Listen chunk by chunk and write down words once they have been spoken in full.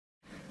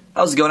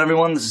How's it going,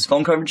 everyone? This is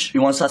phone coverage,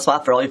 your one-stop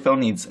spot for all your phone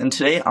needs. And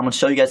today I'm going to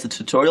show you guys a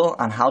tutorial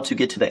on how to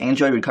get to the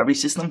Android recovery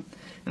system.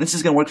 And this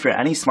is going to work for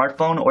any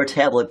smartphone or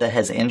tablet that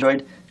has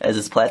Android as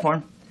its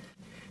platform.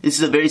 This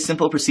is a very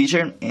simple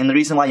procedure, and the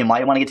reason why you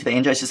might want to get to the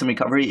Android system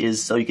recovery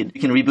is so you can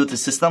reboot the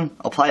system,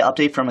 apply an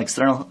update from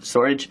external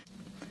storage,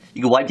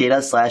 you can wipe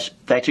data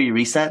 / factory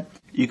reset,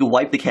 you can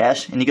wipe the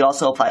cache, and you can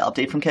also apply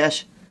update from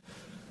cache.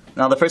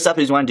 Now the first step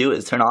you want to do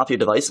is turn off your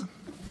device.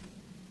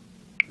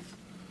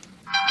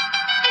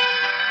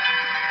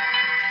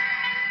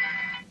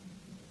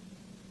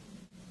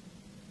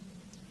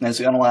 Then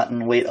so you're going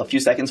to wait a few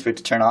seconds for it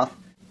to turn off.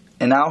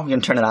 And now we're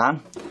going to turn it on.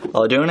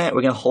 While doing it,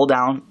 we're going to hold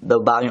down the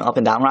volume up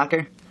and down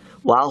rocker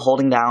while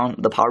holding down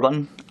the power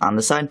button on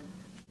this side.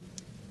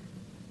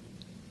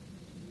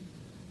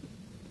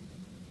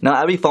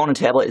 Now every phone and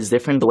tablet is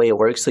different the way it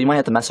works, so you might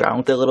have to mess around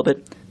with it a little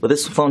bit. But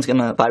this phone's going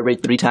to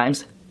vibrate 3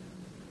 times.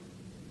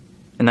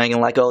 And now you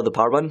can let go of the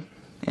power button,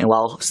 and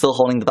while still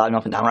holding the volume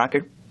up and down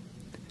rocker.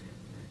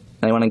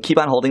 Now you want to keep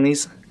on holding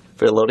these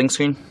for the loading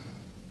screen.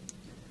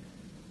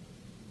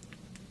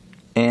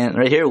 And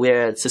right here we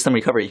are at system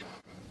recovery.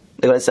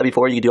 Like I said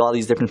before, you can do all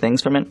these different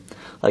things from it,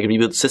 like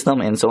reboot the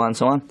system and so on and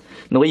so on.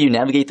 And the way you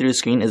navigate through the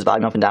screen is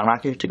volume up and down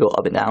rocker to go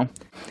up and down.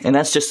 And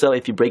that's just so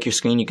if you break your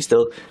screen, you can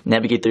still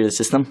navigate through the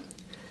system.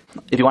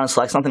 If you want to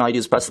select something, all you do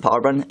is press the power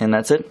button, and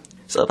that's it.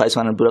 So if I just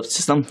want to boot up the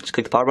system, just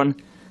click the power button,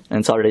 and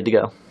it's all ready to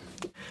go.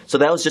 So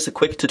that was just a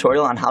quick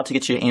tutorial on how to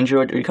get your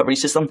Android recovery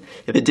system.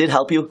 If it did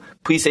help you,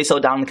 please say so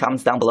down in the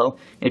comments down below.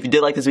 And if you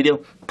did like this video,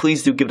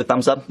 please do give it a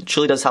thumbs up. It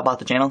truly does help out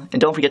the channel.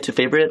 And don't forget to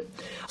favorite it.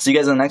 I'll see you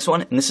guys in the next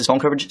one. And this is phone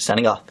coverage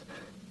signing off.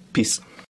 Peace.